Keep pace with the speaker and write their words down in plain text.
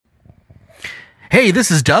Hey,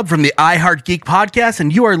 this is Dub from the iHeart Geek Podcast,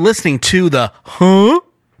 and you are listening to the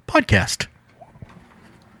Podcast.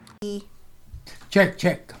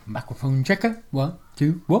 Check. Microphone checker. 1,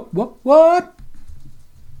 2, what?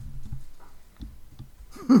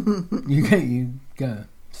 You gotta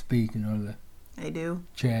speak in order to I do.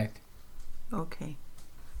 check. Okay.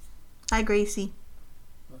 Hi, Gracie.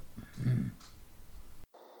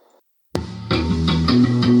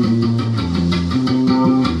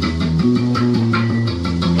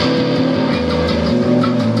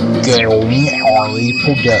 Going Harley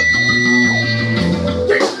Production.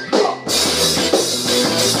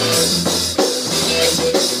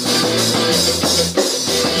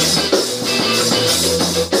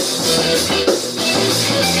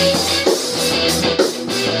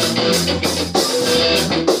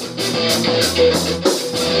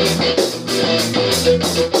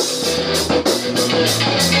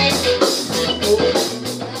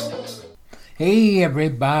 Hey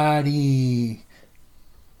everybody,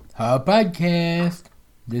 our podcast.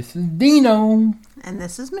 This is Dino And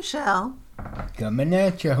this is Michelle. coming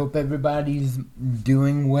at you. Hope everybody's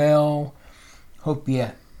doing well. Hope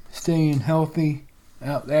you're staying healthy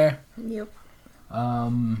out there. Yep.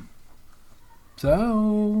 So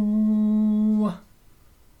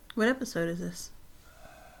What episode is this?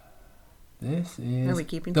 this is Are we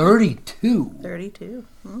keeping 32. 32.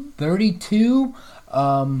 32.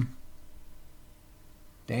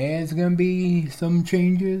 There's gonna be some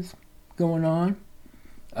changes going on.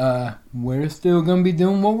 We're still gonna be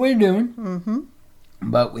doing what we're doing,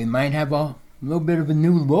 but we might have a little bit of a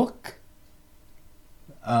new look.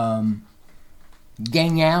 Gang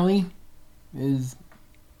Alley is,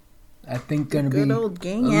 I think, gonna be Good old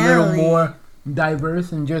Gang a little Alley. more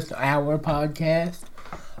diverse than just our podcast.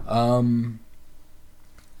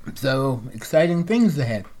 So exciting things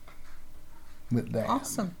ahead with that.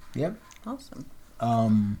 Awesome. Yep. Awesome.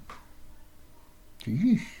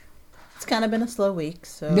 Geesh. It's kind of been a slow week,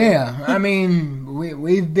 so. Yeah, I mean,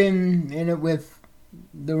 we've been in it with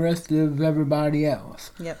the rest of everybody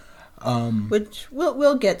else. Yep. Um, Which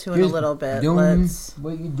we'll get to in a just little bit. doing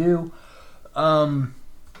what you do. So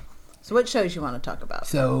what shows you want to talk about?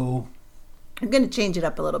 So I'm going to change it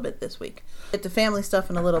up a little bit this week. Get to family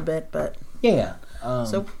stuff in a little bit, but. yeah.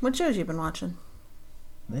 So what shows you been watching?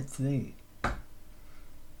 Let's see.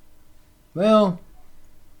 Well,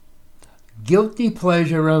 guilty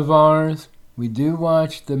pleasure of ours. We do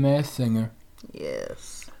watch The Masked Singer.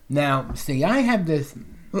 Yes. Now, see, I have this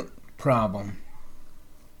problem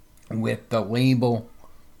with the label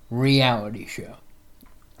reality show.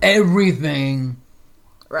 Everything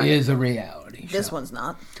Right. is a reality show. This one's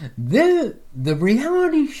not. The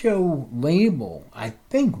reality show label, I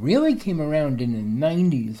think, really came around in the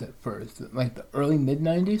 90s at first, like the early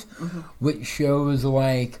mid-90s, with shows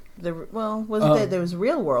like... There was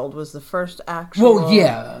Real World was the first actual. Well,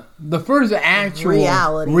 yeah, the first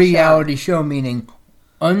actual reality show, meaning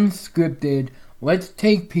unscripted. Let's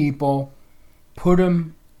take people, put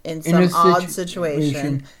them in some a odd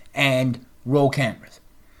situation. and roll cameras.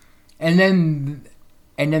 And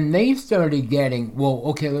then they started getting, well,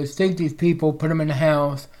 okay, let's take these people, put them in a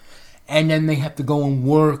house, and then they have to go and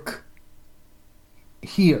work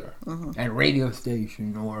here at a radio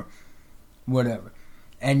station or whatever.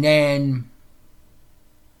 And then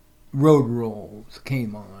Road Rules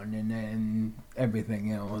came on, and then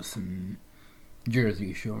everything else, and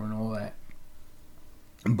Jersey Shore and all that.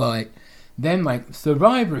 But then, like,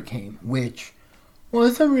 Survivor came, which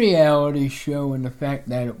was a reality show in the fact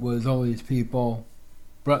that it was all these people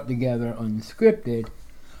brought together unscripted.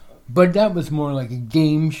 But that was more like a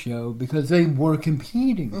game show because they were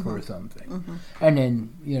competing for something. And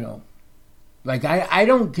then, like, I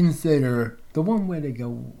don't consider the one where they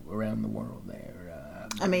go around the world there.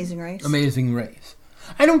 Amazing Race. Amazing Race.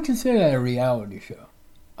 I don't consider that a reality show.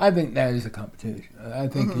 I think that is a competition. I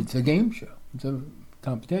think it's a game show. It's a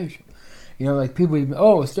competition. Like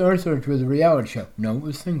people, Star Search was a reality show. No, it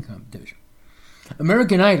was a singing competition.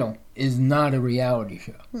 American Idol is not a reality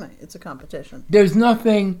show. Right, it's a competition. There's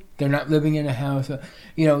nothing. They're not living in a house.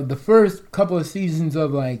 The first couple of seasons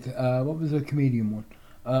of what was the comedian one?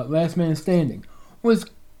 Last Man Standing was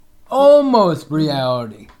almost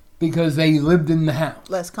reality because they lived in the house.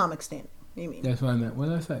 Last Comic Standing, you mean? That's what I meant. What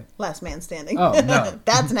did I say? Last Man Standing. Oh, no.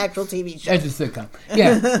 That's an actual TV show. That's a sitcom.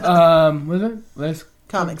 Yeah. Was it? Last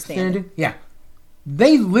Comic Standing. Yeah.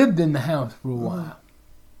 They lived in the house for a while.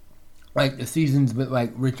 Like the seasons with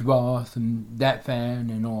like Rich Voss and Dat Fan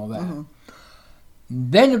and all that.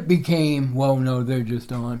 Then it became, well, no, they're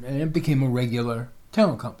just on, and it became a regular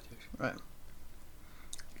talent competition. Right.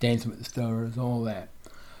 Dancing with the Stars, all that.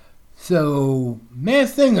 So,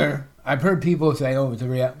 Masked Singer, I've heard people say, "Oh, it's a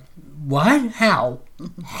reality." What? How?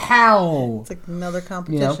 How? It's like another You know?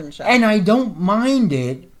 competition show. And I don't mind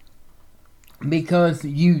it because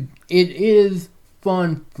it is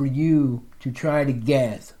fun for you to try to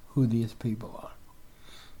guess who these people are.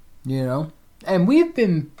 You know? And we've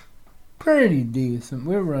been pretty decent.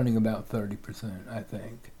 We're running about 30%, I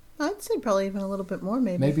think. I'd say probably even a little bit more,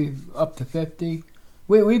 maybe. Maybe up to 50.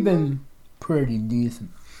 We've been pretty decent.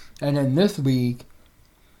 And then this week's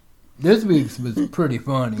was pretty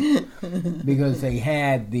funny because they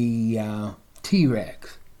had the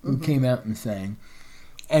T-Rex who came out and sang.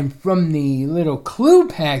 And from the little clue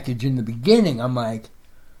package in the beginning, I'm like,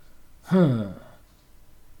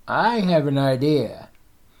 I have an idea.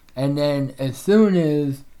 And then as soon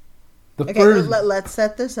as the Okay, first... let's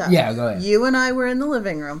set this up. Yeah, go ahead. You and I were in the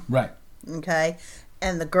living room, Right. okay?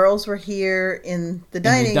 And the girls were here in the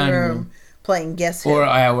dining room playing Guess Who. Or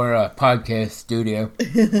our podcast studio.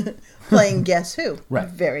 Playing Guess Who. Right.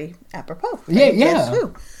 Very apropos. Yeah, Playing yeah. Guess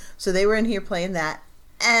Who. So they were in here playing that.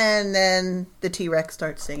 And then the T-Rex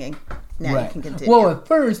starts singing. Now you can continue. Well, at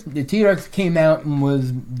first, the T-Rex came out and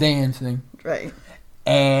was dancing. Right.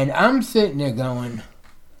 And I'm sitting there going,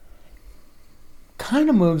 kind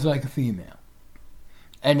of moves like a female.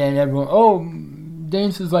 And then everyone,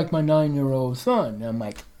 dances like my 9-year-old son. And I'm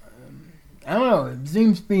like, I don't know, it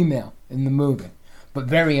seems female in the movie, but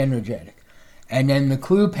very energetic. And then the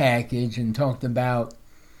clue package and talked about,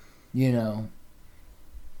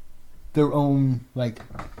 their own,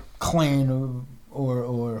 clan of,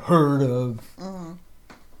 or herd of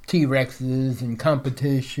T-Rexes and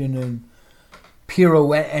competition and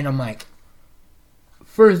pirouette. And I'm like,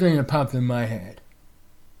 first thing that popped in my head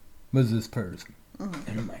was this person.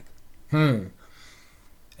 And I'm like,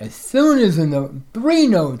 As soon as the 3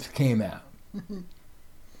 notes came out,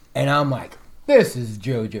 and I'm like, this is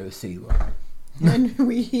JoJo Siwa. And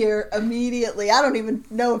we hear immediately, I don't even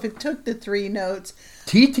know if it took the 3 notes.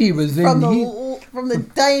 TT was in from the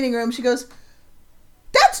dining room. She goes,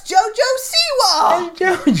 "That's JoJo Siwa!"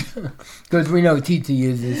 JoJo. Because we know TT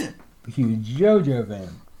is this huge JoJo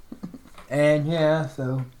fan. And yeah,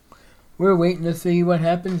 so we're waiting to see what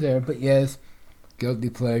happens there. But yes, guilty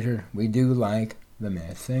pleasure. We do like The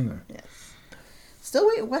Masked Singer. Yes. Still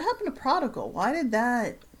wait. What happened to Prodigal? Why did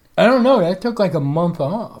that? I don't know. That took like a month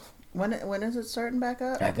off. When is it starting back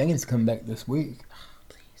up? I think it's come back this week.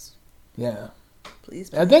 Please, Yeah.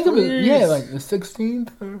 please. I think it was, please. like the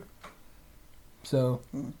 16th. So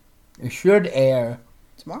it should air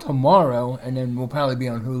tomorrow, and then we'll probably be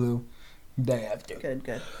on Hulu the day after. Good.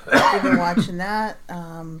 We've been watching that.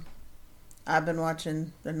 I've been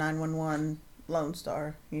watching the 911 Lone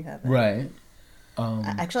Star. You haven't, Right.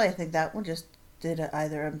 Actually, I think that one just did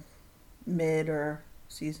either a mid or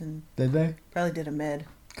season. Did they? Probably did a mid.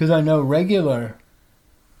 Because I know regular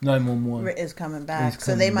 911. Is coming back, Is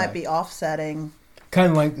so they coming might back. be offsetting.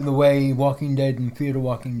 Kind of like the way Walking Dead and Fear the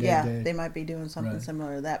Walking Dead Yeah, did. they might be doing something Right.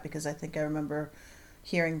 similar to that because I think I remember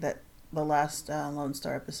hearing that the last Lone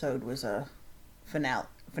Star episode was a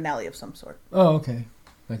finale of some sort. Oh, okay.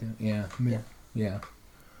 Yeah.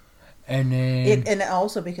 And then... And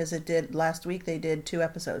also because it did last week, they did 2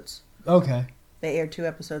 episodes. Okay. They aired 2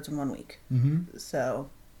 episodes in 1 week. Mm-hmm. So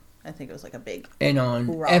I think it was like a big. And on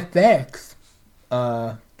Hoorah. FX,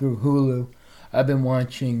 through Hulu, I've been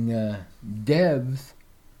watching Devs,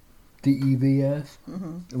 the EVS,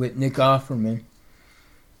 with Nick Offerman.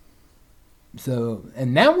 So,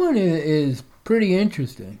 and that one is pretty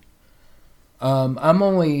interesting. I'm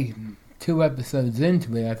only 2 episodes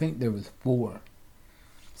into it. I think there was 4.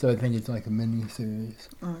 So I think it's like a mini-series.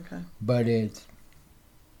 Okay. But it's...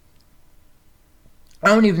 I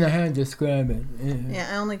don't even know how to describe it. Yeah,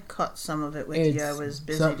 I only caught some of it with It's you. I was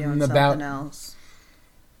busy something doing about- something else.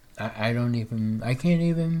 I can't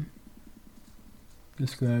even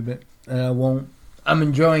describe it. And I won't. I'm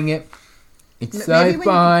enjoying it. It's Maybe when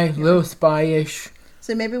sci-fi, you- little spy-ish.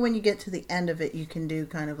 So maybe when you get to the end of it, you can do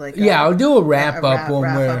kind of like Yeah, I'll do a wrap-up when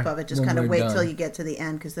wrap we're up of it. Just when kind of we're wait done. till you get to the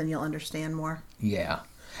end because then you'll understand more. Yeah.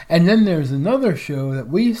 And then there's another show that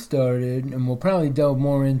we started, and we'll probably delve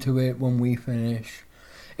more into it when we finish.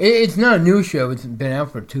 It's not a new show. It's been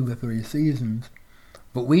out for 2 or 3 seasons.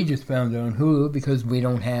 But we just found it on Hulu because we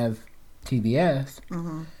don't have TBS.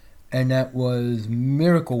 Mm-hmm. And that was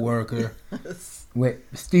Miracle Worker with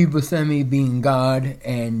Steve Buscemi being God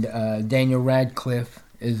and Daniel Radcliffe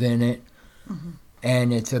is in it. Mm-hmm.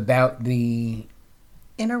 And it's about the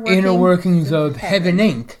Inner workings of Heaven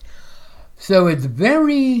Inc. So it's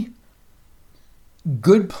very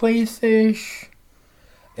Good Place-ish.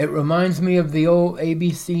 It reminds me of the old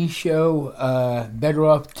ABC show, Better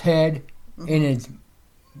Off Ted, in its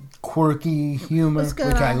quirky humor, It's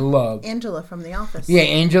which got, I love. Angela from The Office. Yeah,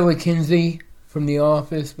 Angela Kinsey from The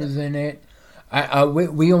Office was in it.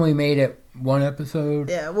 We only made it one episode.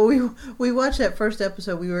 Yeah, well, we watched that first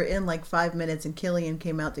episode. We were in like 5 minutes, and Killian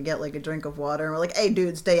came out to get like a drink of water, and we're like, "Hey,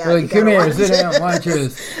 dude, stay out. Like, You come gotta here, watch sit it." down, watch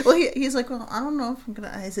this. Well, he's like, "Well, I don't know if I'm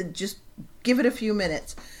gonna." I said, "Just give it a few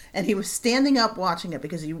minutes," and he was standing up watching it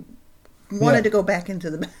because he wanted to go back into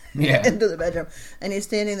the into the bedroom, and he's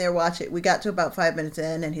standing there watching it. We got to about 5 minutes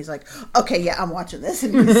in, and he's like, "Okay, yeah, I'm watching this,"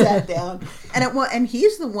 and he sat down. And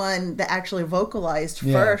he's the one that actually vocalized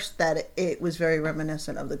first that it was very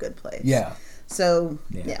reminiscent of The Good Place. Yeah. So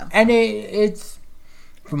yeah. And it's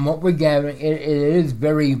from what we're gathering, it is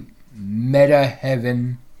very meta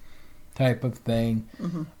heaven type of thing.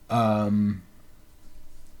 Mm-hmm.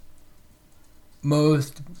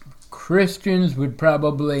 Most Christians would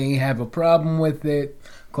probably have a problem with it,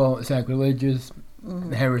 call it sacrilegious,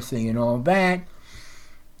 heresy, and all that.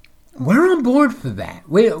 We're on board for that.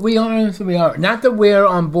 We honestly are. Not that we're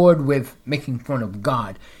on board with making fun of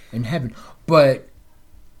God in heaven, but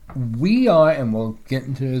we are, and we'll get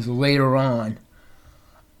into this later on.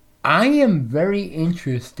 I am very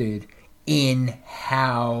interested in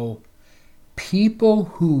how people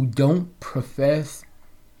who don't profess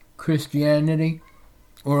Christianity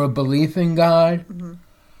or a belief in God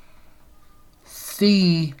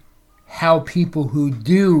see how people who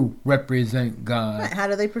do represent God, Right. How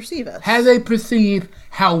do they perceive us? how they perceive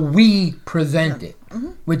how we present it,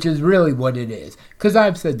 which is really what it is. Because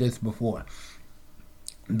I've said this before.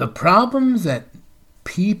 The problems that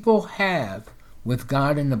people have with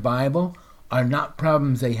God in the Bible are not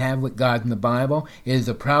problems they have with God in the Bible. It is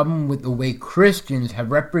a problem with the way Christians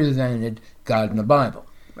have represented God in the Bible.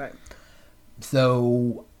 Right.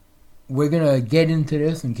 So we're going to get into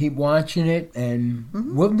this and keep watching it, and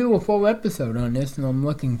we'll do a full episode on this, and I'm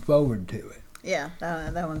looking forward to it. Yeah,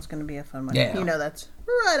 that one's going to be a fun one. Yeah. You know, that's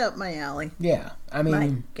right up my alley. Yeah, I mean...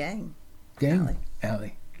 My gang.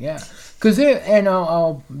 Alley. Yeah. Because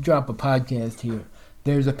I'll drop a podcast here.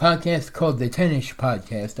 There's a podcast called the Tennis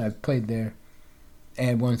Podcast. I've played their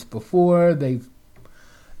ad once before. They've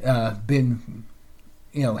been,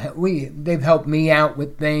 they've helped me out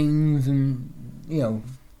with things, and,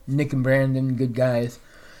 Nick and Brandon, good guys.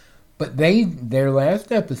 But their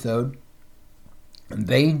last episode,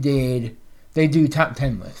 they do top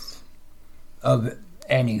 10 lists of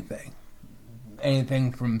anything.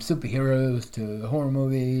 Anything from superheroes to horror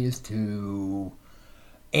movies to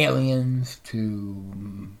aliens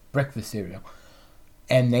to breakfast cereal.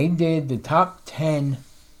 And they did the top 10,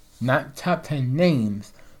 not top 10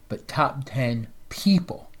 names, but top 10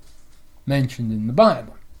 people mentioned in the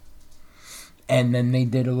Bible. And then they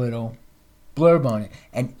did a little blurb on it.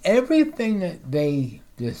 And everything that they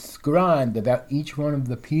described about each one of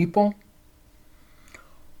the people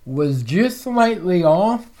was just slightly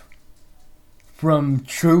off from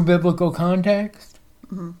true biblical context,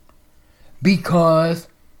 because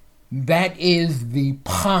that is the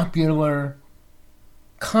popular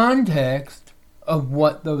context of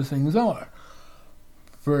what those things are.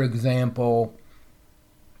 For example,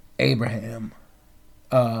 Abraham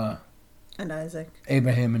And Isaac.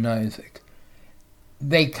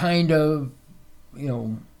 They kind of,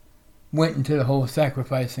 went into the whole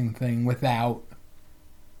sacrificing thing without,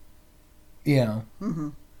 and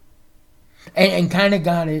kind of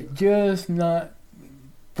got it just not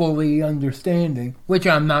fully understanding, which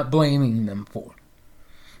I'm not blaming them for.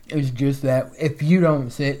 It's just that if you don't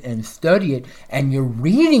sit and study it, and you're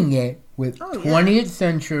reading it with 20th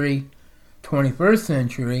century, 21st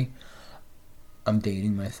century, I'm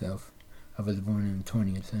dating myself. I was born in the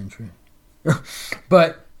 20th century.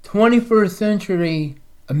 But 21st century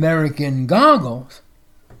American goggles.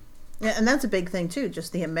 Yeah, and that's a big thing too,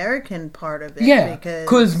 just the American part of it. Yeah,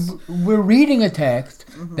 because we're reading a text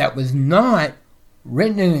that was not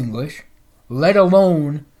written in English, let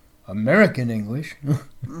alone American English.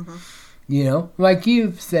 Like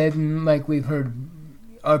you've said, and like we've heard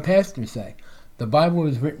our pastor say, the Bible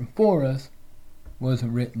was written for us,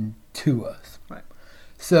 wasn't written to us. Right.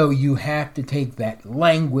 So you have to take that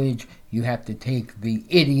language, you have to take the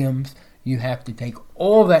idioms, you have to take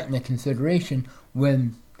all that into consideration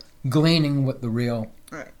when gleaning what the real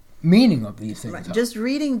meaning of these things are. Just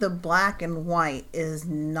reading the black and white is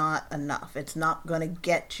not enough. It's not going to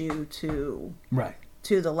get you to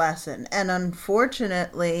the lesson. And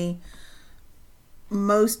unfortunately,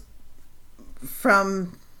 most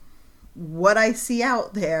from what I see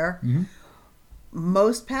out there,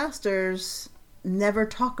 most pastors never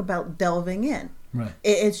talk about delving in. Right.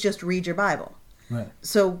 It's just read your Bible. Right.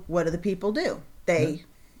 So what do the people do? They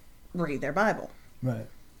read their Bible. Right.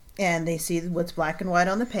 And they see what's black and white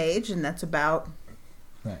on the page, and that's about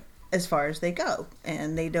as far as they go.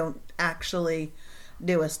 And they don't actually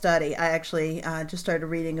do a study. I actually just started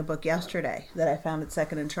reading a book yesterday that I found at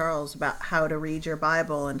Second and Charles about how to read your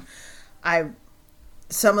Bible. And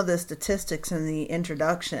some of the statistics in the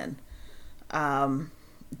introduction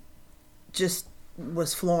just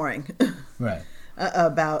was flooring. Right.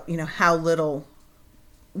 About, how little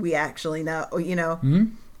we actually know,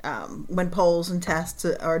 when polls and tests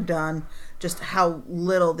are done, just how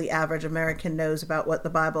little the average American knows about what the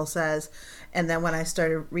Bible says. And then when I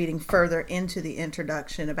started reading further into the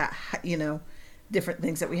introduction about, different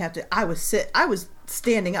things that we have to, I was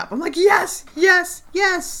standing up. I'm like, yes, yes,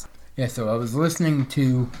 yes. Yeah, so I was listening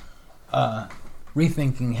to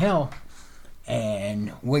Rethinking Hell,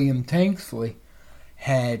 and William Tanksley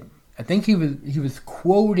had, I think he was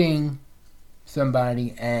quoting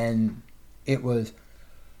somebody, and it was,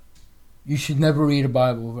 you should never read a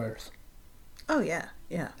Bible verse. Oh, yeah,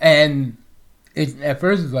 yeah. And at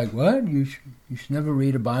first it's like, what? You should never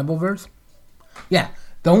read a Bible verse? Yeah,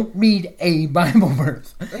 don't read a Bible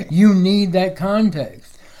verse. Right. You need that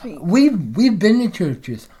context. Right. We've been to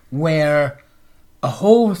churches where a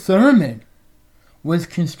whole sermon was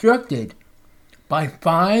constructed by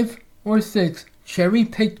 5 or 6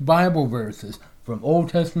 cherry-picked Bible verses from Old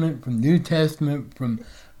Testament, from New Testament, from,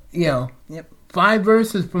 5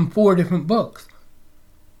 verses from 4 different books.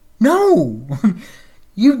 No!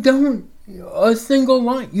 You don't, a single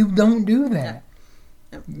line, you don't do that.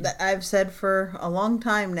 I've said for a long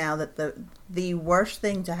time now that the worst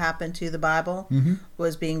thing to happen to the Bible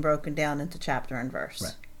was being broken down into chapter and verse.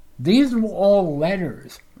 Right. These were all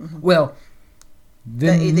letters. Mm-hmm. Well,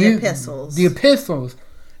 the epistles. The epistles,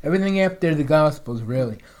 everything after the Gospels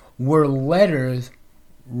really, were letters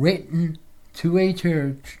written to a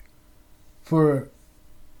church for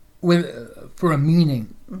a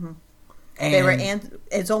meaning. Mm-hmm. And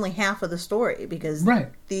it's only half of the story because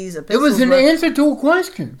these epistles. It was an answer to a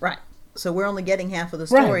question. Right. So we're only getting half of the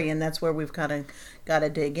story, and that's where we've got to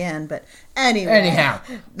dig in. But anyway. Anyhow,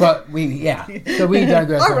 but so we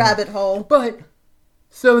digress. Our rabbit hole. But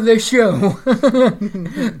so the show,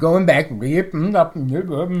 going back,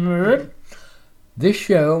 this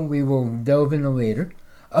show we will delve into later.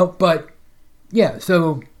 But yeah,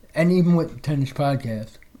 so and even with Tennis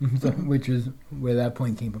Podcast, which is where that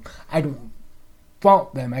point came from, I don't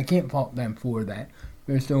fault them. I can't fault them for that.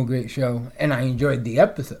 They're still a great show, and I enjoyed the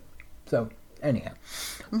episode. So, anyhow.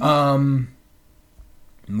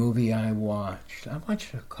 Movie I watched a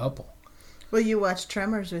couple. Well, you watched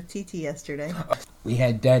Tremors with TT yesterday. We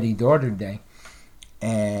had Daddy-Daughter Day,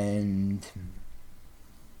 and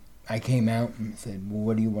I came out and said, well,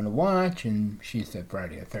 what do you want to watch? And she said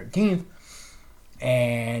Friday the 13th,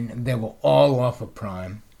 and they were all off of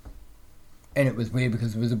Prime. And it was weird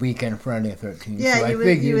because it was a weekend of Friday the 13th. Yeah, so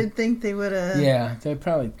you would think they would have... Yeah, they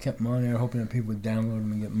probably kept them on there hoping that people would download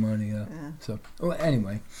them and get money up. Yeah. So, well,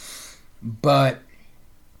 anyway. But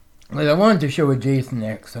I wanted to show a Jason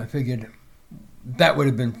X, so I figured that would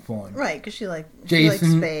have been fun. Right, because she likes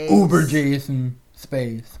space. Uber Jason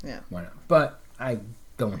Space. Yeah. Why not? But I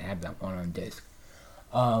don't have that one on disc.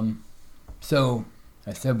 So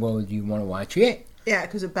I said, well, do you want to watch it? Yeah,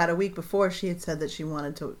 because about a week before she had said that she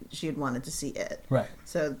had wanted to see it. Right.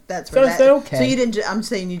 So that's where okay. So you didn't. I'm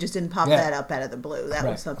saying you just didn't pop that up out of the blue. That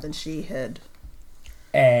was something she had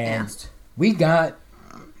asked. We got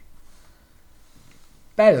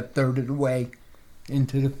about a third of the way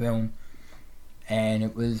into the film, and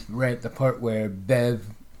it was right at the part where Bev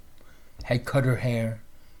had cut her hair.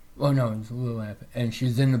 Oh no, it was a little after, and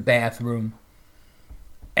she's in the bathroom,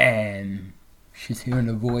 and she's hearing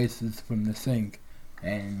the voices from the sink.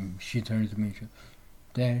 And she turns to me and she goes,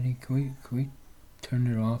 Daddy, can we turn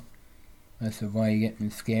it off? I said, why are you getting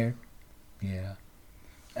scared? Yeah.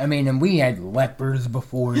 I mean, and we had lepers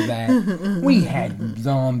before that. We had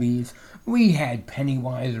zombies. We had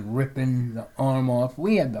Pennywise ripping the arm off.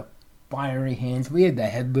 We had the fiery hands. We had the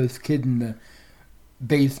headless kid in the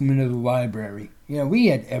basement of the library. We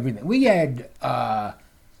had everything. We had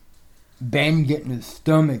Ben getting his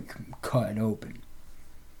stomach cut open.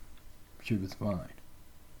 She was fine.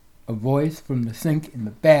 A voice from the sink in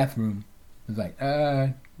the bathroom was like,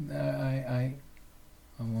 I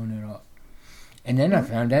want it off. And then I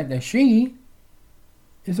found out that she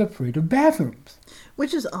is afraid of bathrooms.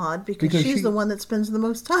 Which is odd because she's the one that spends the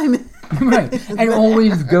most time. Right. And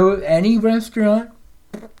always go to any restaurant.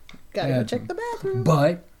 Gotta go check the bathroom.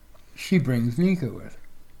 But she brings Nico with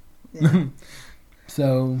her. Yeah.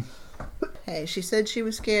 So. Hey, she said she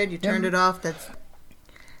was scared. You turned it off. That's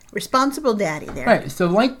responsible daddy there. Right, so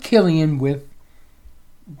like Killian with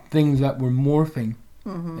things that were morphing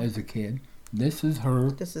as a kid. This is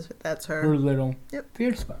her. That's her. Her little Yep.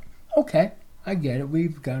 fear spot. Okay, I get it.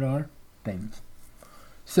 We've got our things.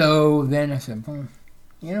 So then I said, well,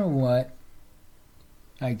 you know what?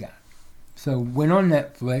 I got it. So went on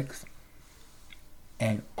Netflix,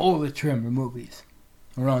 and all the Tremor movies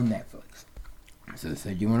are on Netflix. So I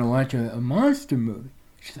said, you want to watch a monster movie?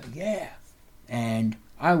 She's like, yeah. And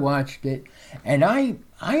I watched it, and I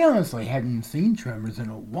honestly hadn't seen Tremors in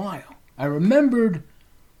a while. I remembered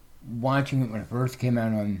watching it when it first came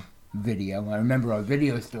out on video. I remember our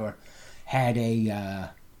video store had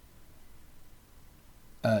a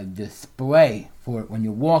display for it. When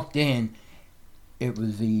you walked in, it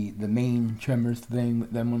was the main Tremors thing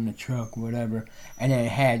with them on the truck, whatever, and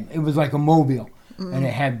it was like a mobile, and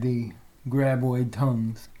it had the graboid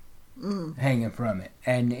tongues hanging from it,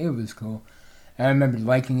 and it was cool. I remember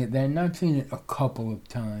liking it then. I've seen it a couple of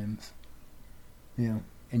times, in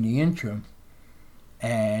the intro.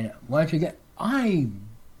 And once again, I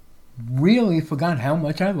really forgot how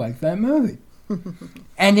much I liked that movie.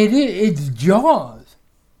 And it's Jaws,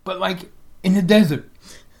 but like in the desert.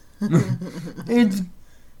 It's,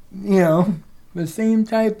 the same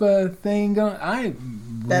type of thing going.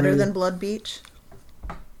 Better than Blood Beach?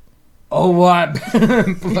 A lot better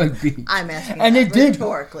than Blood Beach. I'm asking and that it did,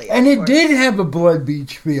 rhetorically. And it did have a Blood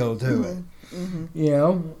Beach feel to it.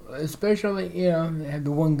 Mm-hmm. Especially, they had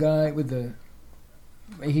the one guy with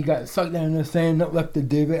he got sucked down in the sand that left the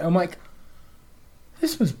divot. I'm like,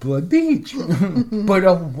 this was Blood Beach. But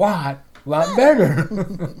a lot better.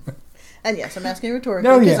 And yes, I'm asking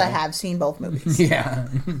rhetorically because I have seen both movies. Yeah.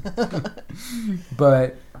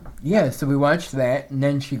 But, so we watched that, and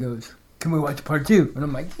then she goes, can we watch part 2? And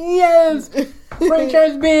I'm like, yes!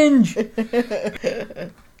 Franchise binge!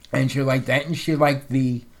 And she liked that, and she liked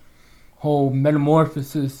the whole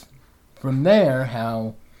metamorphosis from there,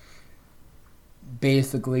 how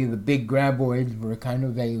basically the big graboids were kind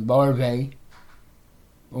of a larvae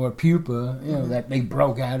or pupa, that they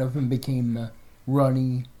broke out of and became the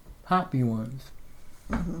runny, hoppy ones.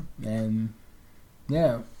 And,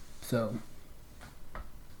 so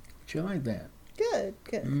she liked that. Good.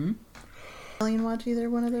 Alien watch either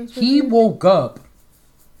one of those? He woke up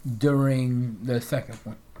during the second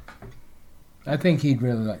one. I think he'd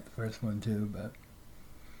really like the first one too, but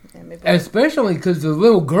especially because the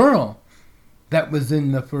little girl that was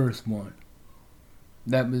in the first one,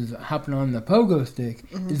 that was hopping on the pogo stick,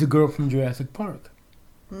 is a girl from Jurassic Park.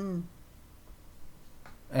 And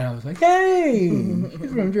I was like, hey,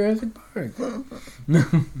 she's from Jurassic Park.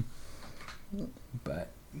 But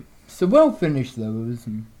so we'll finish those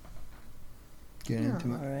and get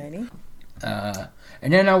into it. Alrighty.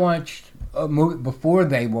 And then I watched a movie before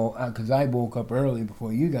they woke up, because I woke up early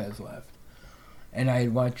before you guys left. And I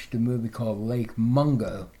had watched a movie called Lake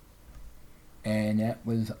Mungo. And that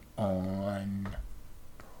was on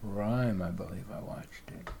Prime, I believe I watched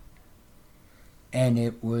it. And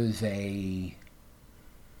it was a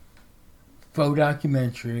faux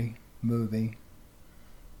documentary movie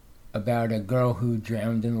about a girl who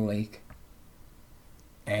drowned in a lake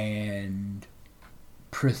and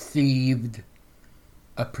perceived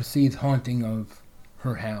haunting of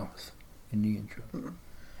her house in the intro.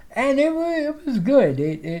 And it was good.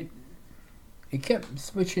 It kept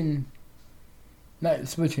switching, not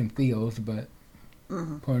switching feels, but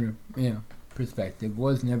point of perspective.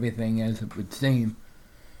 Wasn't everything as it would seem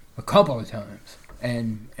a couple of times,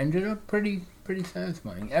 and ended up pretty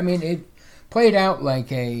satisfying. I mean, it played out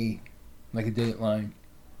like a Dateline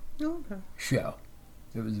show.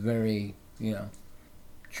 It was very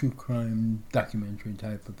true crime documentary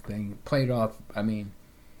type of thing. It played off. I mean,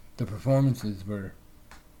 the performances were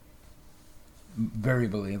very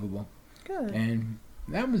believable. Good. And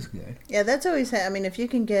that was good. Yeah, that's always. I mean, if you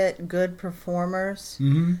can get good performers,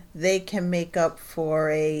 they can make up for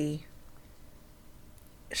a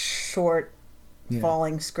short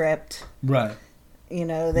falling script. Right.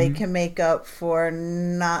 They can make up for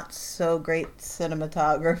not so great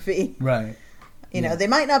cinematography. Right. They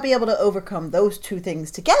might not be able to overcome those two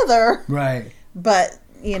things together. Right. But,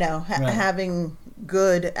 having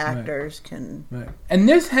good actors can... Right. And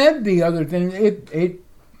this had the other thing.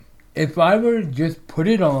 If I were to just put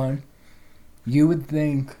it on, you would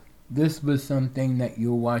think this was something that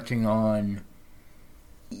you're watching on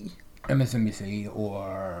MSNBC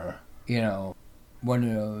or, one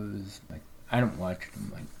of those, like, I don't watch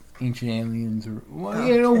them, like Ancient Aliens or,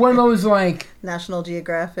 one of those, like... National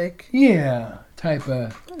Geographic. Yeah, type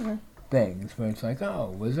of things where it's like,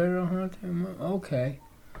 oh, was there a haunting? Okay.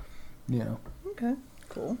 Okay,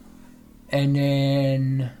 cool. And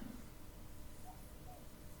then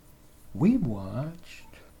we watched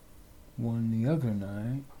one the other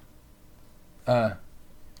night.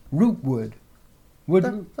 Rootwood.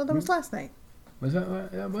 That was last night. Was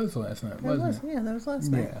that was last night, wasn't it? Yeah, that was last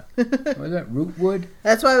night. Yeah. Was that Rootwood?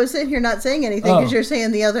 That's why I was sitting here not saying anything, because you're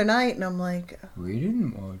saying the other night, and I'm like... We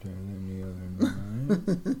didn't watch it the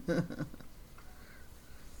other night.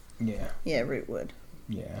 Yeah. Yeah, Rootwood.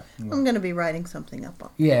 Yeah. Well, I'm going to be writing something up on.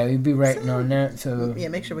 Yeah, you'll be writing on that, so... Yeah,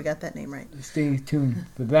 make sure we got that name right. Stay tuned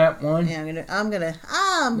for that one. Yeah, I'm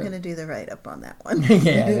gonna do the write-up on that one.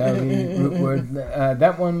 Yeah, that'll be Rootwood.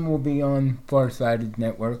 That one will be on Farsighted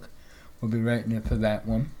Network. We'll be writing it for that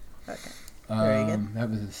one. Okay. Very good.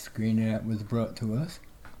 That was a screener that was brought to us.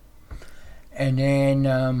 And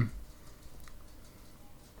then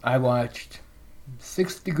I watched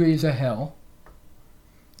 6 Degrees of Hell.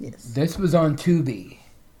 Yes. This was on Tubi.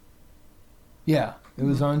 Yeah, it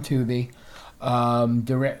was on Tubi.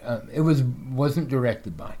 It wasn't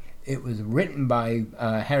directed by. It was written by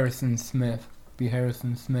Harrison Smith, B.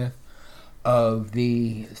 Harrison Smith, of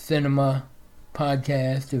the Cinema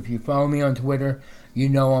podcast. If you follow me on Twitter, you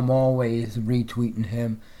know I'm always retweeting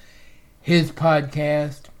him. His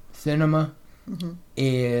podcast, Cinema,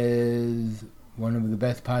 is one of the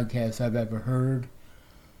best podcasts I've ever heard,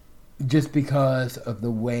 just because of the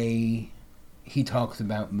way he talks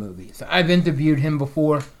about movies. I've interviewed him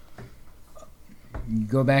before.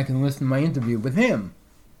 Go back and listen to my interview with him.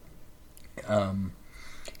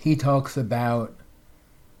 He talks about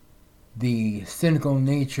the cynical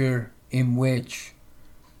nature in which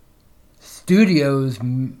studios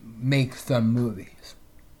make some movies.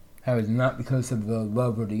 How it's not because of the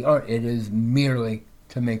love of the art, it is merely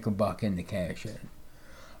to make a buck and to cash in.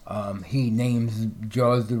 He names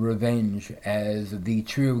Jaws the Revenge as the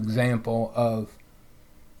true example of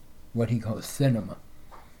what he calls cinema.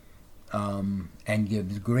 And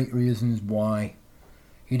gives great reasons why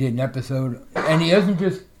he did an episode. And he doesn't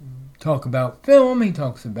just talk about film, he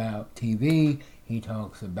talks about TV, he even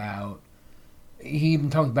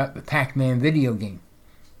talks about the Pac-Man video game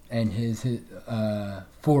and his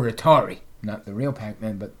for Atari. Not the real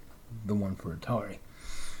Pac-Man, but the one for Atari.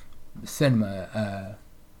 Cinema,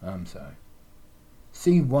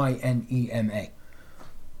 Cynema.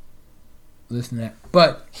 Listen to that.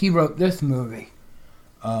 But he wrote this movie,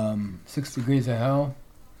 6 Degrees of Hell.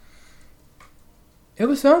 It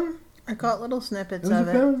was something. I caught little snippets of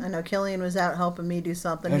it. I know Killian was out helping me do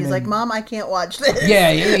something. He's like, "Mom, I can't watch this."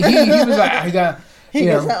 Yeah, he was like,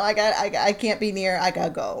 I can't be near. I gotta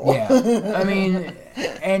go. Yeah, I mean,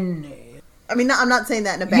 I'm not saying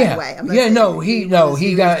that in a bad way.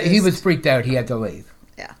 He was freaked out. He had to leave.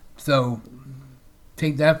 Yeah. So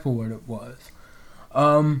take that for what it was.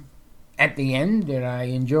 At the end, did I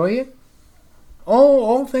enjoy it?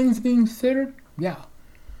 All things being considered, yeah.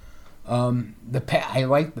 I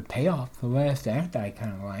liked the payoff. The last act I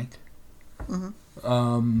kind of liked.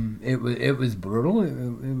 Mm-hmm. It was brutal.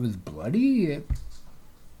 It was bloody.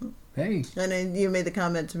 Hey. And then you made the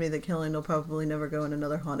comment to me that Killian will probably never go in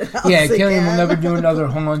another haunted house. Yeah, Killian will never do another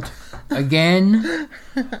haunt again.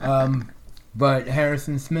 But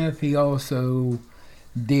Harrison Smith, he also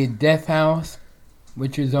did Death House,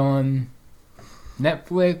 which is on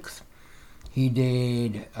Netflix. He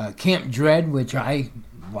did Camp Dread, which I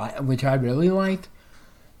really like.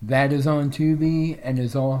 That is on Tubi and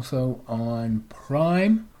is also on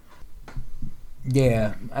Prime.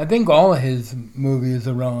 Yeah, I think all of his movies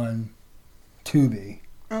are on Tubi.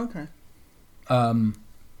 Okay. Now,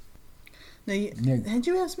 had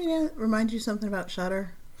you asked me to remind you something about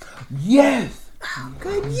Shudder? Yes. Oh,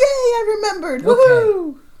 good. Yay! I remembered. Okay.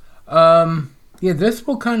 Woohoo! Yeah, this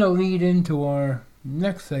will kind of lead into our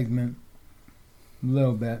next segment a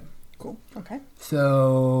little bit. Cool. Okay.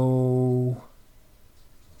 So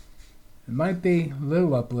it might be a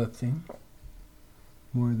little uplifting,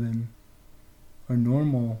 more than our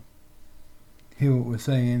normal. Hear what we're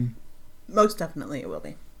saying. Most definitely, it will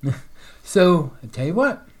be. So I tell you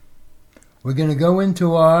what, we're gonna go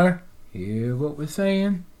into our hear what we're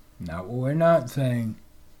saying, not what we're not saying.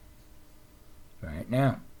 Right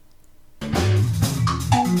now.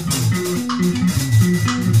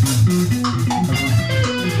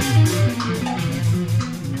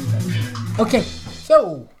 Okay,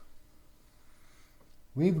 so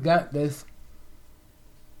we've got this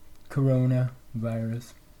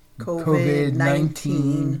coronavirus,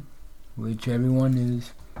 COVID-19, which everyone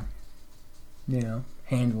is,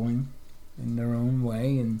 handling in their own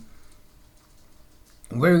way, and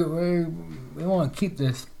we want to keep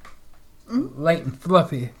this light and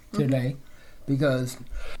fluffy today because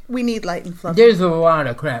we need light and fluffy. There's a lot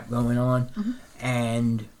of crap going on,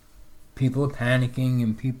 and people are panicking,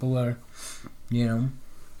 and people are,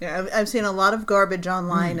 Yeah, I've seen a lot of garbage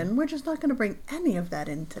online, and we're just not going to bring any of that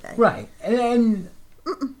in today. Right. And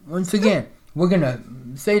once again, we're going to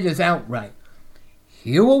say this outright.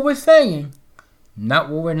 Hear what we're saying, not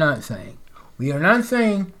what we're not saying. We are not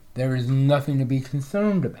saying there is nothing to be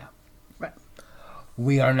concerned about. Right.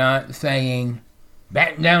 We are not saying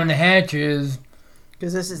batten down the hatches.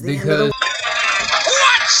 Because this is the end of the...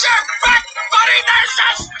 Watch your back, buddy! There's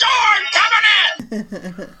a storm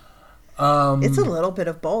coming in! It's a little bit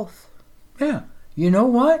of both. Yeah. You know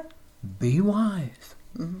what? Be wise.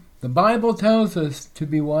 Mm-hmm. The Bible tells us to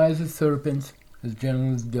be wise as serpents, as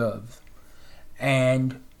gentle as doves.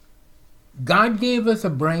 And God gave us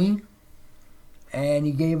a brain, and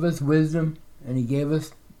He gave us wisdom, and He gave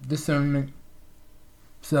us discernment.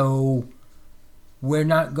 So we're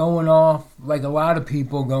not going off like a lot of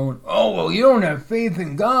people going, oh, well, you don't have faith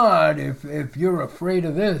in God if you're afraid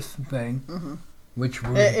of this thing. Mm-hmm. Which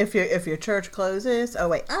if your church closes, oh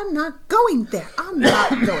wait, I'm not going there. I'm not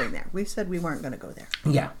going there. We said we weren't going to go there.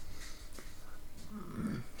 Yeah.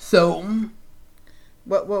 So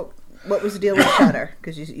what was the deal with Shudder?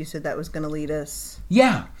 Because you said that was going to lead us.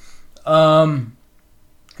 Yeah. Because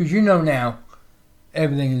you know now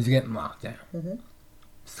everything is getting locked down. Mm-hmm.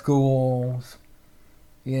 Schools,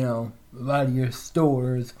 you know, a lot of your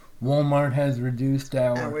stores. Walmart has reduced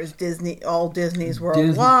hours. All Disney's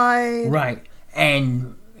worldwide. Right.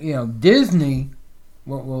 And, you know, Disney,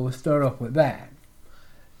 we'll start off with that.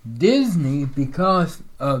 Disney, because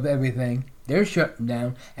of everything, they're shutting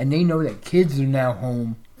down, and they know that kids are now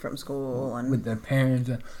home from school and with their parents.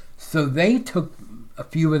 So they took a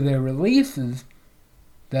few of their releases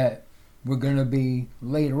that were going to be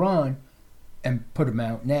later on and put them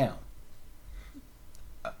out now.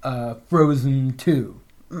 Frozen 2.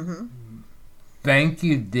 Mm-hmm. Thank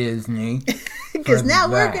you, Disney. Because now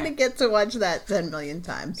we're going to get to watch that 10 million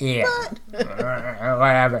times. Yeah.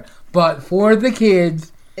 Whatever. But for the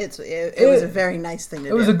kids... It was a very nice thing to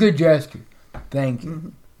do. It was a good gesture. Thank you. Mm-hmm.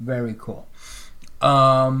 Very cool.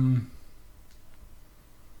 I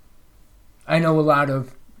know a lot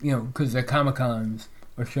of, you know, because the Comic-Cons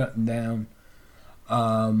are shutting down.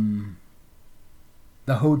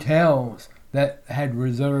 The hotels that had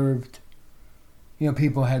reserved, you know,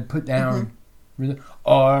 people had put down,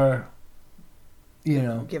 are, you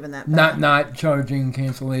know, given that back. not charging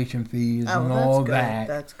cancellation fees and all good. that.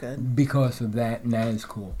 That's good. Because of that, and that is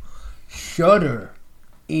cool. Shudder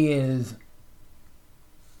is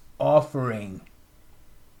offering,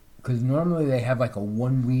 because normally they have like a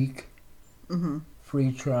 1 week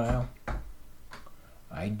free trial.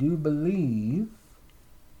 I do believe,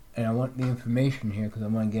 and I want the information here because I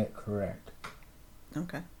want to get it correct.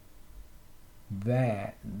 Okay.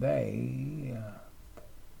 That they,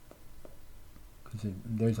 because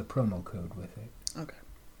there's a promo code with it. Okay.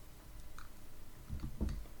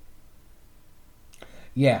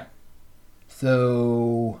 Yeah.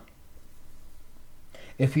 So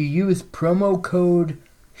if you use promo code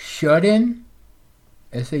SHUTIN,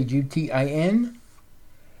 SHUTIN,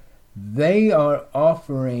 they are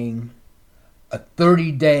offering a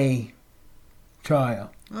 30-day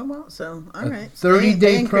trial. Oh, well, so, all right.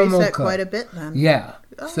 30-day promo that code. Quite a bit then. Yeah.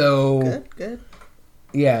 Oh, so good.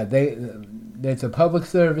 Yeah, there's a public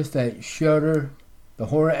service that Shudder, the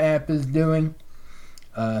horror app, is doing.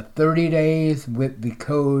 30 days with the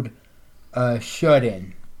code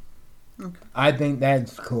SHUTIN. Okay. I think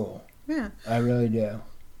that's cool. Yeah. I really do.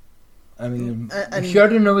 I mean,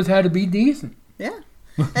 Shudder knows how to be decent. Yeah.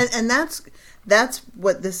 and that's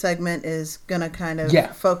what this segment is going to kind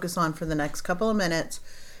of focus on for the next couple of minutes.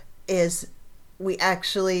 Is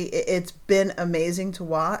it's been amazing to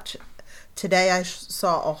watch. Today I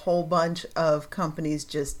saw a whole bunch of companies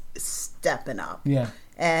just stepping up. Yeah.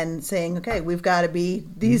 And saying, okay, we've got to be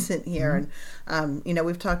decent here. And, you know,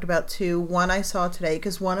 we've talked about two. One I saw today,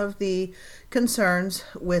 because one of the concerns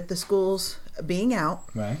with the schools being out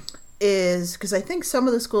is, because I think some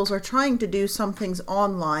of the schools are trying to do some things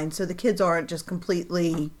online so the kids aren't just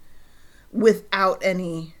completely without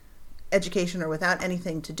any education or without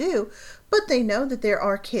anything to do. But they know that there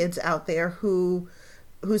are kids out there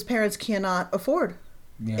whose parents cannot afford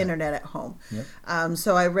internet at home. Yep.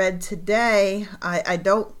 So I read today, I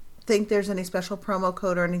don't think there's any special promo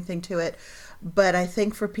code or anything to it, but I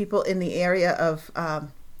think for people in the area of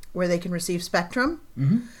where they can receive Spectrum,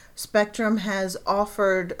 Spectrum has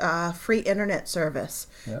offered free internet service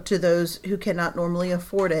to those who cannot normally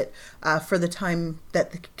afford it for the time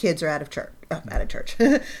that the kids are out of church,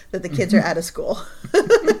 that the kids are out of school.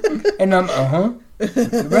 And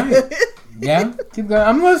right. Yeah, keep going.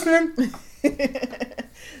 I'm listening.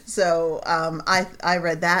 So I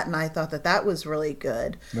read that and I thought that was really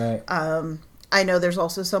good. Right. I know there's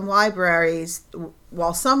also some libraries,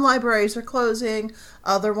 while some libraries are closing,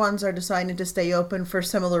 other ones are deciding to stay open for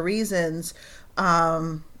similar reasons,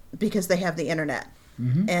 because they have the internet.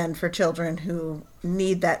 Mm-hmm. And for children who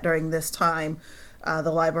need that during this time,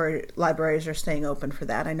 the libraries are staying open for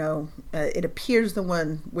that. I know it appears the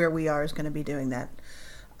one where we are is going to be doing that.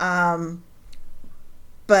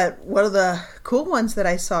 But one of the cool ones that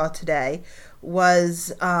I saw today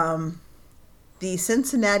was the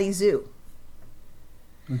Cincinnati Zoo.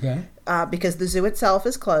 Okay. Because the zoo itself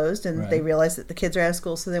is closed, and Right. they realize that the kids are out of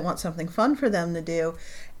school, so they want something fun for them to do.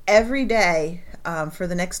 Every day for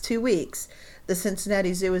the next 2 weeks, the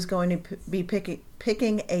Cincinnati Zoo is going to be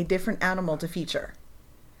picking a different animal to feature.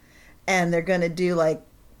 And they're going to do like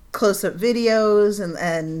close-up videos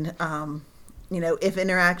and if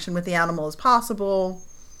interaction with the animal is possible.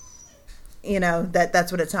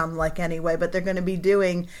 That's what it sounds like anyway. But they're going to be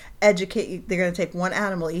doing they're going to take one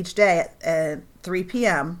animal each day at 3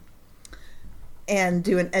 p.m. and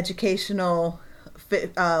do an educational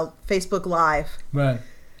Facebook Live. Right.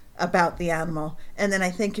 About the animal. And then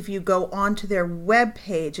I think if you go onto their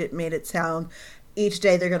webpage, it made it sound each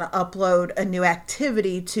day they're going to upload a new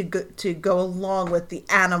activity to go along with the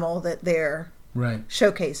animal that they're Right.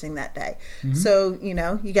 showcasing that day. Mm-hmm. So,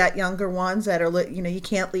 you got younger ones that are, you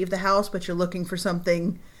can't leave the house, but you're looking for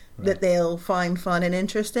something Right. that they'll find fun and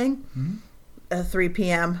interesting. Mm-hmm. 3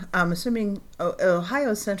 p.m. I'm assuming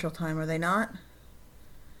Ohio's Central Time, are they not?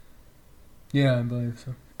 Yeah, I believe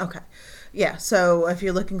so. Okay. Yeah, so if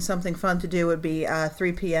you're looking something fun to do, it would be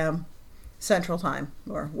 3 p.m. Central Time,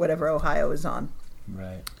 or whatever Ohio is on.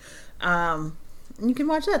 Right. You can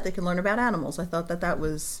watch that. They can learn about animals. I thought that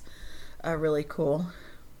was really cool.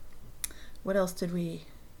 What else did we...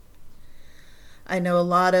 I know a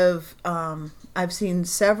lot of... I've seen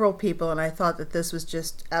several people, and I thought that this was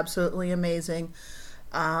just absolutely amazing.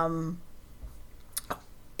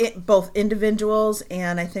 Both individuals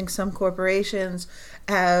and I think some corporations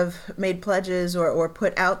have made pledges or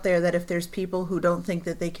put out there that if there's people who don't think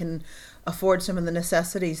that they can afford some of the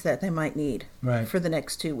necessities that they might need Right. for the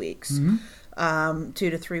next 2 weeks, Mm-hmm. 2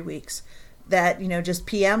 to 3 weeks, that, just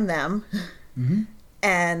PM them Mm-hmm.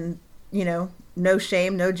 and, no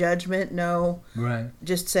shame, no judgment, no, Right.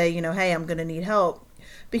 just say, hey, I'm going to need help.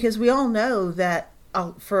 Because we all know that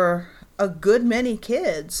for a good many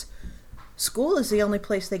kids, school is the only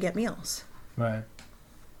place they get meals. Right.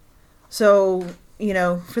 So,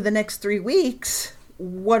 for the next 3 weeks,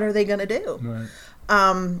 what are they going to do? Right.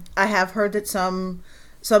 I have heard that some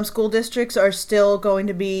school districts are still going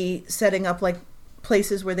to be setting up like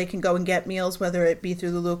places where they can go and get meals, whether it be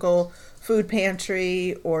through the local food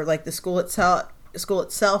pantry or like the school itself. The school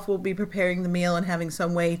itself will be preparing the meal and having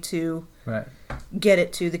some way to Right. get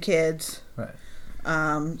it to the kids. Right.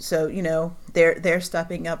 So they're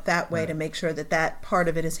stepping up that way Right. to make sure that part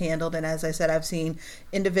of it is handled. And as I said, I've seen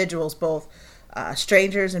individuals, both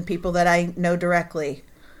strangers and people that I know directly,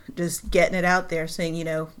 just getting it out there, saying,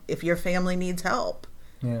 if your family needs help,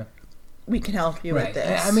 Yeah. we can help you with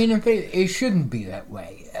this. I mean, it shouldn't be that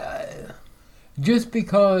way. Just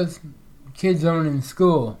because kids aren't in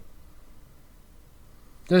school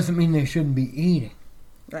doesn't mean they shouldn't be eating.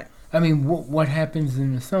 Right. I mean, what happens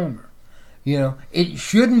in the summer? It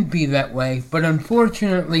shouldn't be that way, but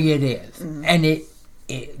unfortunately it is. Mm-hmm. And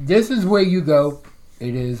this is where you go,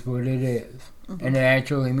 it is what it is. Mm-hmm. And it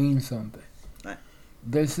actually means something. Right.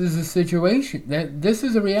 This is a situation, this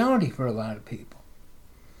is a reality for a lot of people.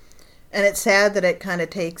 And it's sad that it kind of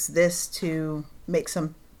takes this to make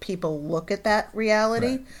some people look at that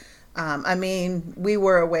reality. Right. I mean, we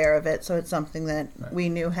were aware of it, so it's something that Right. we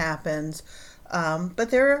knew happens. But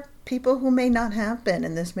there are people who may not have been,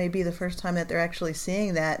 and this may be the first time that they're actually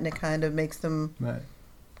seeing that, and it kind of makes them Right.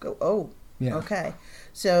 go, oh, Yeah. okay.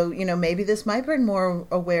 So, maybe this might bring more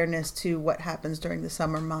awareness to what happens during the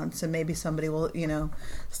summer months, and maybe somebody will,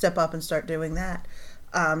 step up and start doing that.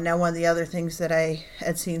 Now, one of the other things that I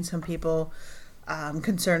had seen some people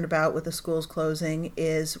concerned about with the schools closing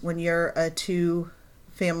is when you're a two-income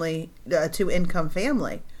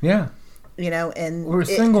family, Yeah. and Or a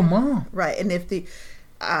single mom. right, and if the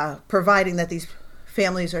providing that these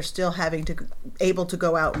families are still able to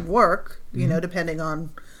go out and work, Mm-hmm. depending on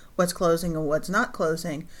what's closing and what's not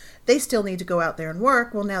closing, they still need to go out there and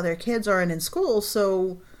work. Well, now their kids aren't in school,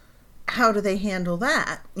 so how do they handle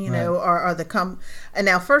that? Right. Are and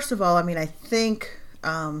now, first of all, I mean, I think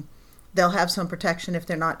they'll have some protection if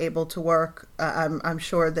they're not able to work. I'm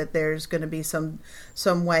sure that there's going to be some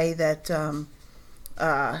way that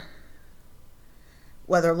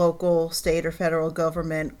whether local, state, or federal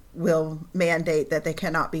government will mandate that they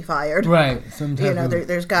cannot be fired. Right. Sometimes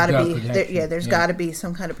there's got to be got to be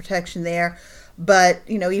some kind of protection there. But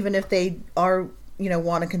even if they are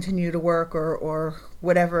want to continue to work or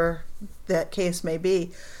whatever that case may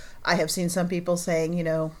be, I have seen some people saying,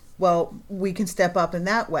 well, we can step up in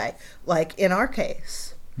that way. Like in our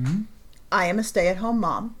case, mm-hmm. I am a stay-at-home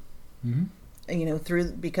mom. Mm-hmm.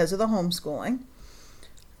 Because of the homeschooling.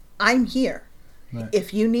 I'm here. Right.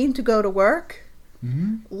 If you need to go to work,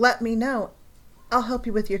 mm-hmm. let me know. I'll help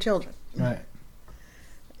you with your children. Right.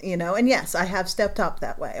 And yes, I have stepped up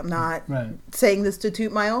that way. I'm not saying this to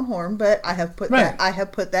toot my own horn, but I have put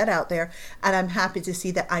that out there, and I'm happy to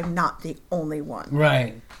see that I'm not the only one.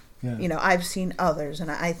 Right. Yeah. I've seen others, and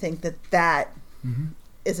I think that mm-hmm.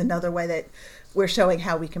 is another way that we're showing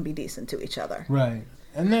how we can be decent to each other. Right.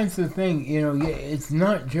 And that's the thing, it's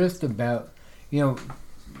not just about,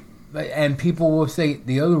 and people will say it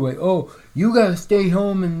the other way, oh, you got to stay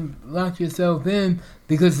home and lock yourself in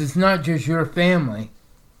because it's not just your family.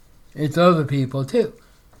 It's other people too.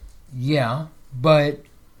 Yeah, but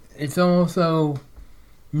it's also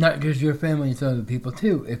not just your family, it's other people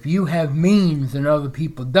too. If you have means and other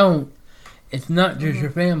people don't, it's not just mm-hmm.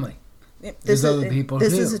 your family. There's other people too.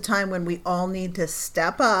 This is a time when we all need to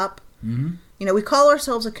step up. Mm-hmm. We call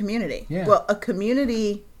ourselves a community. Yeah. Well, a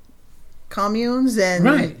community, communes, and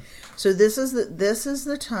right. So this is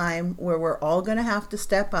the time where we're all going to have to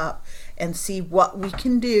step up and see what we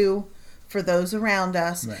can do for those around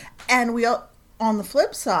us. Right. And on the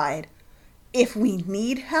flip side, if we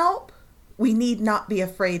need help, we need not be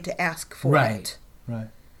afraid to ask for it. Right.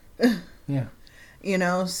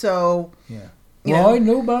 Yeah. So. Yeah. Well,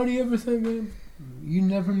 nobody ever said that. You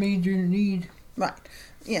never made your need. Right.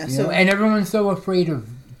 Yeah. And everyone's so afraid of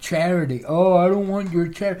charity. Oh, I don't want your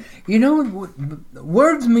charity.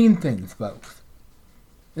 Words mean things, folks.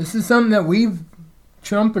 This is something that we've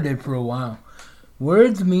trumpeted for a while.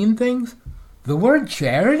 Words mean things. The word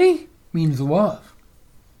charity means love.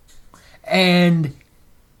 And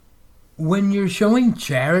when you're showing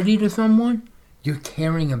charity to someone, you're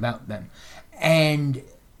caring about them. And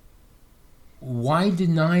why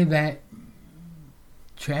deny that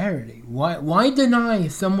charity? Why deny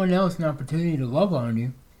someone else an opportunity to love on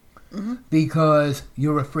you? Mm-hmm. Because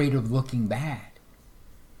you're afraid of looking bad.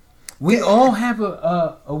 We all have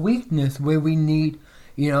a weakness where we need,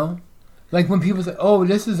 like when people say, oh,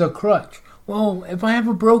 this is a crutch. Well, if I have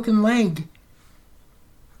a broken leg,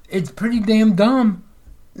 it's pretty damn dumb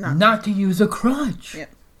not to use a crutch.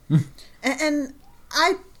 Yeah. and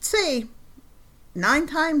I'd say 9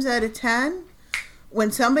 times out of 10,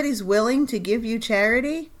 when somebody's willing to give you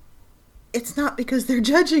charity, it's not because they're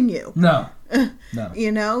judging you. No.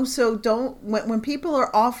 No. So don't, when people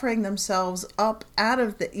are offering themselves up out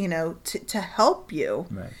of the, to help you,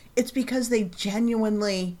 right. It's because they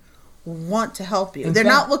genuinely want to help you. They're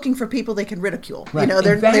not looking for people they can ridicule. Right.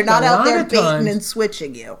 They're not out there baiting and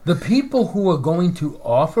switching you. The people who are going to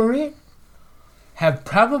offer it have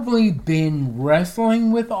probably been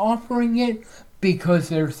wrestling with offering it because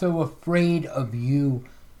they're so afraid of you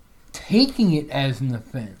taking it as an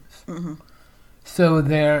offense. Mm-hmm. So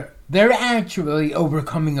they're actually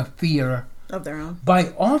overcoming a fear of their own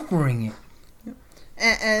by offering it.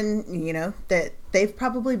 And that they've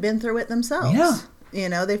probably been through it themselves.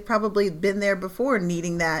 Yeah. They've probably been there before,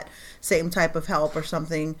 needing that same type of help or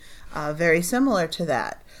something very similar to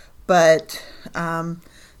that. But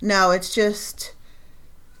no, it's just,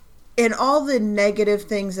 in all the negative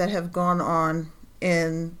things that have gone on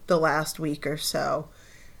in the last week or so,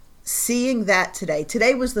 seeing that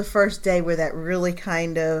today was the first day where that really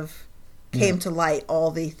kind of came to light,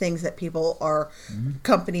 all the things that people are, mm-hmm.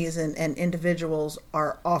 companies and individuals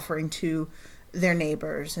are offering to their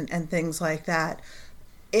neighbors and things like that.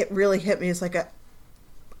 It really hit me. It's like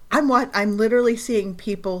I'm literally seeing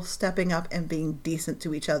people stepping up and being decent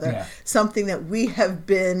to each other. Yeah. Something that we have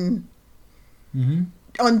been mm-hmm.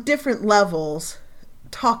 on different levels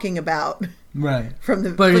talking about. Right. From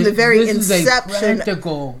the very inception,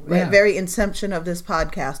 very inception of this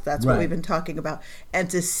podcast. That's right. what we've been talking about, and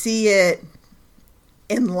to see it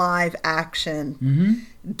in live action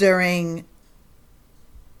mm-hmm. during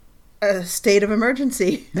a state of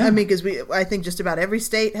emergency. Yeah. I mean, because I think just about every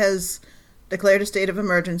state has declared a state of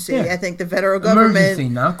emergency. Yeah. I think the federal government, emergency,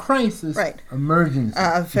 not crisis, right? Emergency.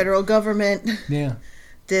 Federal government, yeah,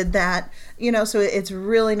 did that. So it's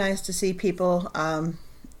really nice to see people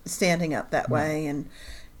standing up that way and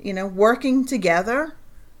working together.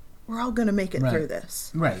 We're all going to make it through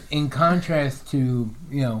this. Right. In contrast to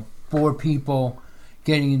 4 people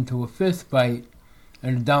getting into a fist fight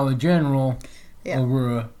at a Dollar General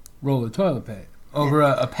over a roll of toilet paper. over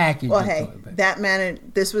a package. Well, hey, that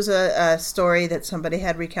man. This was a story that somebody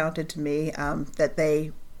had recounted to me that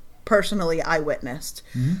they personally eyewitnessed.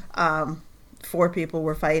 Mm-hmm. 4 people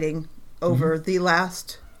were fighting over the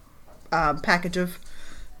last package of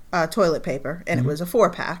toilet paper, and it was a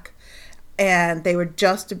 4-pack. And they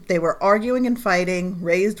were arguing and fighting,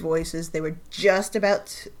 raised voices. They were just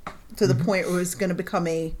about to the point where it was going to become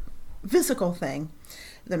a physical thing.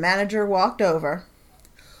 The manager walked over,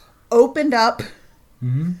 opened up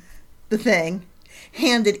the thing,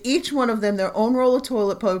 handed each one of them their own roll of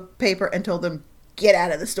toilet paper, and told them, get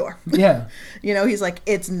out of the store. Yeah. He's like,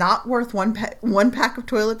 it's not worth one pack of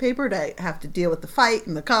toilet paper to have to deal with the fight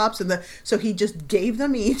and the cops. So he just gave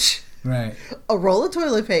them each a roll of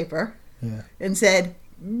toilet paper and said,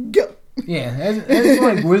 go. Yeah, that's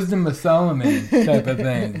like Wisdom of Solomon type of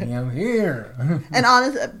thing. Here. And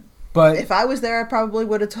honestly, but if I was there, I probably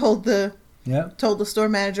would have told the store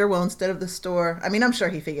manager. Well, instead of the store, I mean, I'm sure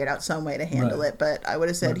he figured out some way to handle it. But I would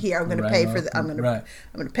have said, "Here, I'm going to pay for I'm going to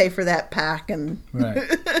pay for that pack." And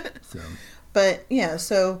but yeah,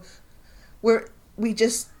 so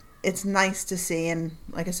it's nice to see, and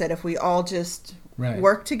like I said, if we all just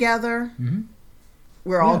work together.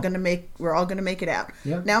 We're all gonna make it out.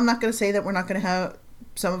 Yep. Now I'm not gonna say that we're not gonna have,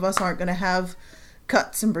 some of us aren't gonna have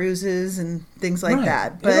cuts and bruises and things like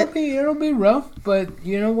that. But it'll be rough. But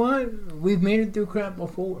you know what? We've made it through crap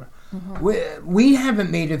before. We haven't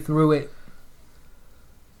made it through it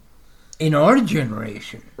in our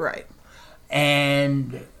generation, right?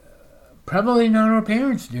 And probably not our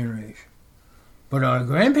parents' generation, but our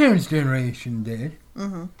grandparents' generation did.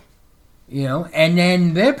 And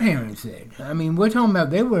then their parents did. I mean, we're talking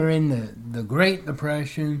about they were in the Great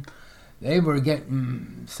Depression. They were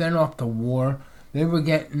getting sent off to war. They were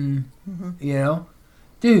getting,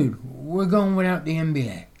 dude, we're going without the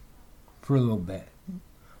NBA for a little bit.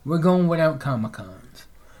 We're going without Comic-Cons.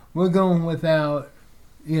 We're going without,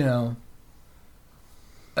 a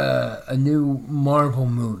new Marvel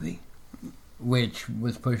movie, which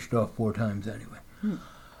was pushed off 4 times anyway.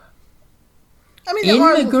 I mean, in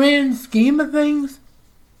the grand scheme of things,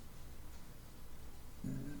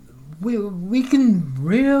 we can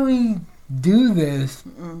really do this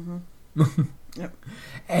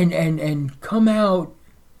and come out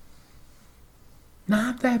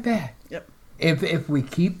not that bad. If we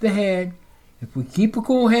keep the head, if we keep a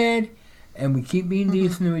cool head, and we keep being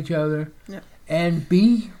decent to each other, and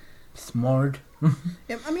be smart. I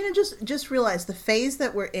mean, and just realize the phase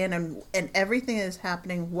that we're in and everything that is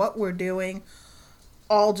happening, what we're doing,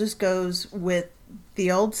 all just goes with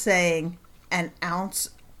the old saying, an ounce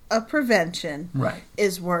of prevention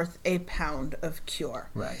is worth a pound of cure.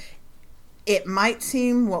 It might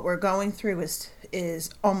seem what we're going through is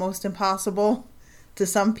almost impossible to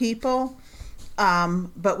some people,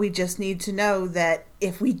 but we just need to know that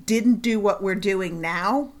if we didn't do what we're doing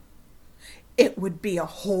now, it would be a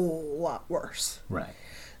whole lot worse.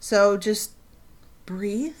 So just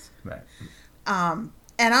breathe.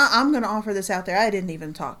 And I'm going to offer this out there. I didn't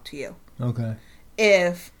even talk to you. Okay.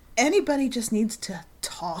 If anybody just needs to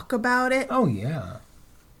talk about it. Oh, yeah.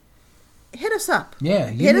 Hit us up. Yeah.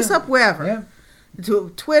 Hit us up wherever. Yeah.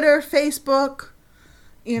 To Twitter, Facebook,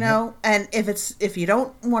 and if you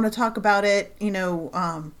don't want to talk about it, in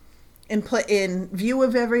view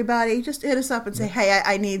of everybody, just hit us up and say, hey,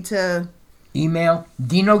 I need to. Email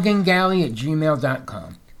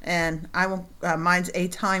dinogangali@gmail.com. And I will. Mine's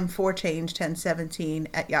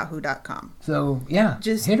atime4change1017@yahoo.com. So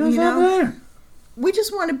just hit us up there. We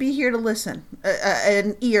just want to be here to listen,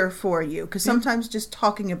 an ear for you, because sometimes just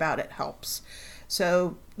talking about it helps.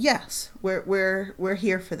 So yes, we're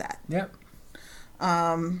here for that. Yep.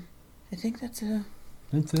 I think that's it.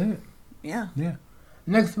 Yeah.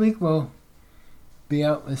 Next week we'll be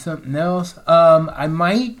out with something else. I'm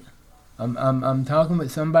talking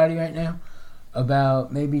with somebody right now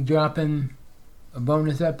about maybe dropping a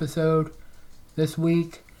bonus episode this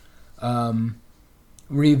week,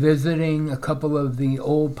 revisiting a couple of the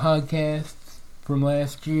old podcasts from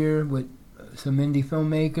last year with some indie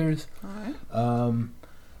filmmakers. All right.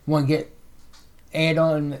 Want to add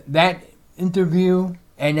on that interview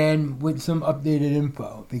and then with some updated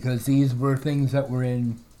info, because these were things that were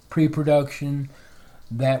in pre-production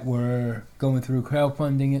that were going through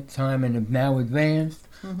crowdfunding at the time and have now advanced.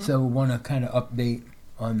 So we want to kind of update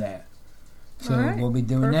on that. So we'll be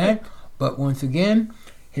doing that. But once again,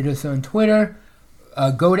 hit us on Twitter.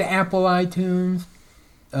 Go to Apple iTunes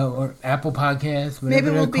or Apple Podcasts.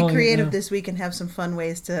 Maybe we'll be creative this week and have some fun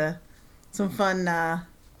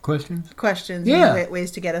questions. Yeah. And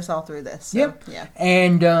ways to get us all through this. So, yep. Yeah.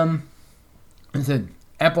 And I said,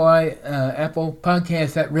 Apple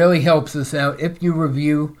Podcasts, that really helps us out. If you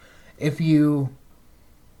review, if you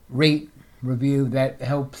rate, review, that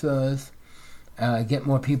helps us get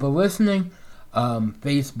more people listening.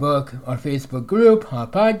 Facebook, our Facebook group, Ha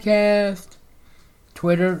Podcast.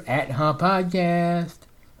 Twitter, @Ha Podcast.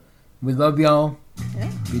 We love y'all.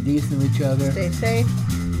 Yeah. Be decent to each other. Stay safe.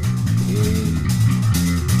 Peace.